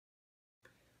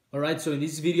Alright, so in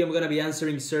this video I'm gonna be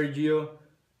answering Sergio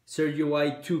Y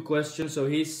 2 questions. So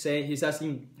he's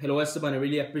asking, hello Esteban, I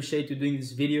really appreciate you doing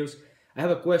these videos. I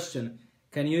have a question.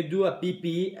 Can you do a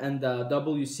PPE and a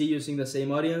WC using the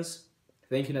same audience?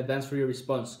 Thank you in advance for your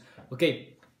response.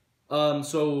 Okay,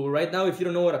 so right now if you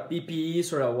don't know what a PPE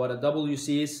is or what a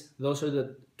WC is, those are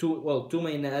the two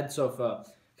main ads of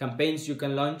campaigns you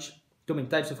can launch, two main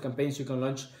types of campaigns you can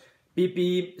launch.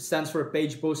 PPE stands for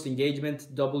page post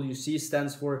engagement, WC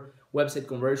stands for website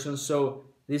conversions. So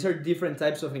these are different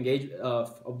types of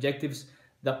objectives.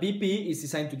 The PPE is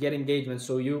designed to get engagement,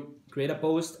 so you create a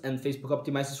post and Facebook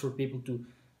optimizes for people to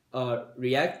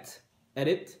react,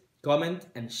 edit, comment,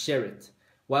 and share it.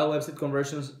 While website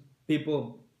conversions,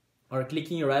 people are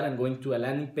clicking your ad and going to a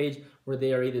landing page where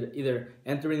they are either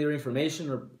entering their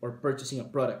information or purchasing a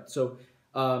product. So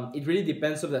it really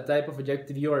depends on the type of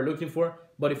objective you are looking for,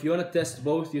 but if you want to test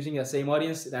both using the same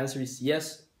audience, the answer is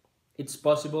yes, it's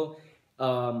possible. The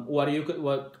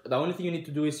only thing you need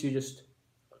to do is you just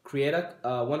create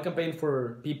one campaign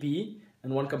for PPE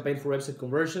and one campaign for website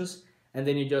conversions, and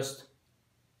then you just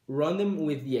run them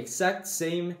with the exact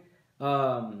same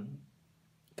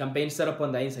campaign setup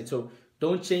on the inside. So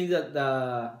don't change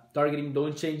the targeting,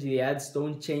 don't change the ads,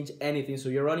 don't change anything. So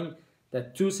you're running the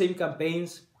two same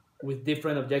campaigns with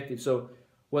different objectives. So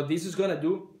what this is gonna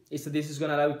do is that this is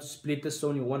gonna allow you to split test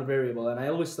only one variable. And I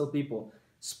always tell people,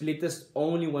 split test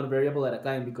only one variable at a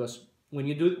time, because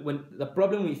the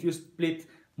problem if you split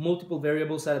multiple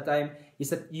variables at a time is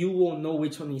that you won't know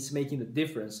which one is making the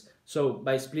difference. So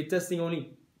by split testing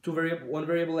only one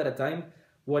variable at a time,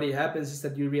 what it happens is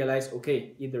that you realize,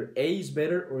 okay, either A is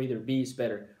better or either B is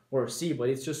better or C, but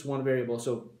it's just one variable.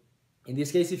 So in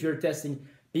this case, if you're testing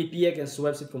PPE against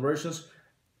website conversions,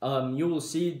 you will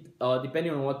see,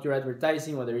 depending on what you're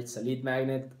advertising, whether it's a lead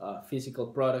magnet, a physical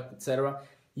product, etc.,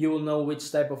 you will know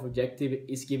which type of objective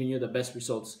is giving you the best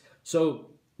results. So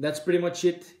that's pretty much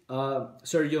it,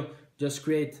 Sergio. Just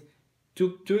create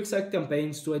two exact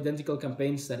campaigns, two identical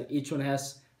campaigns that each one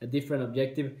has a different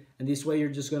objective, and this way you're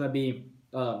just gonna be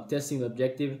testing the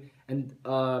objective, and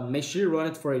make sure you run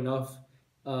it for enough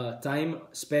time,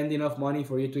 spend enough money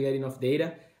for you to get enough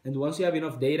data, and once you have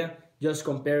enough data, just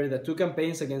compare the two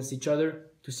campaigns against each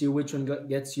other to see which one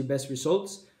gets you best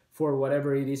results for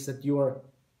whatever it is that you are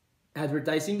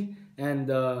advertising. And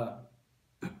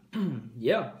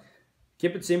yeah,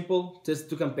 keep it simple,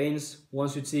 test two campaigns.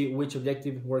 Once you see which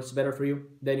objective works better for you,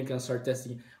 then you can start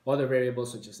testing other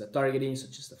variables such as the targeting,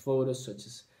 such as the photos, such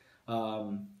as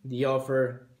the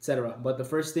offer, etc. But the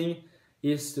first thing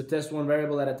is to test one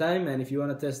variable at a time, and if you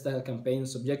want to test the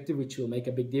campaign's objective, which will make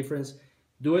a big difference,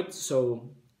 do it. So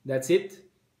that's it.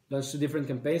 Launch two different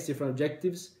campaigns, different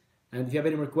objectives. And if you have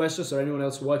any more questions or anyone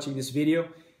else watching this video,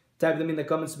 type them in the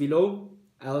comments below.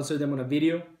 I'll answer them on a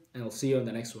video, and I'll see you on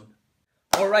the next one.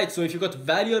 Alright, so if you got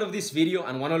value out of this video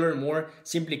and want to learn more,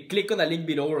 simply click on the link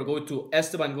below or go to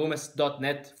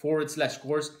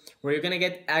AskEstebanGomez.net/course, where you're going to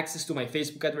get access to my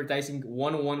Facebook advertising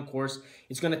 101 course.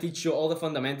 It's going to teach you all the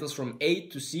fundamentals from A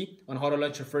to C on how to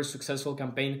launch your first successful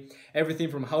campaign. Everything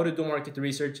from how to do market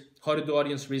research, how to do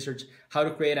audience research, how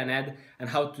to create an ad, and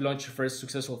how to launch your first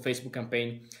successful Facebook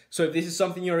campaign. So if this is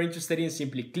something you're interested in,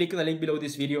 simply click on the link below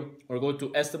this video or go to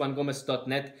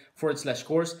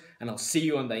AskEstebanGomez.net/course, and I'll see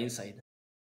you on the inside.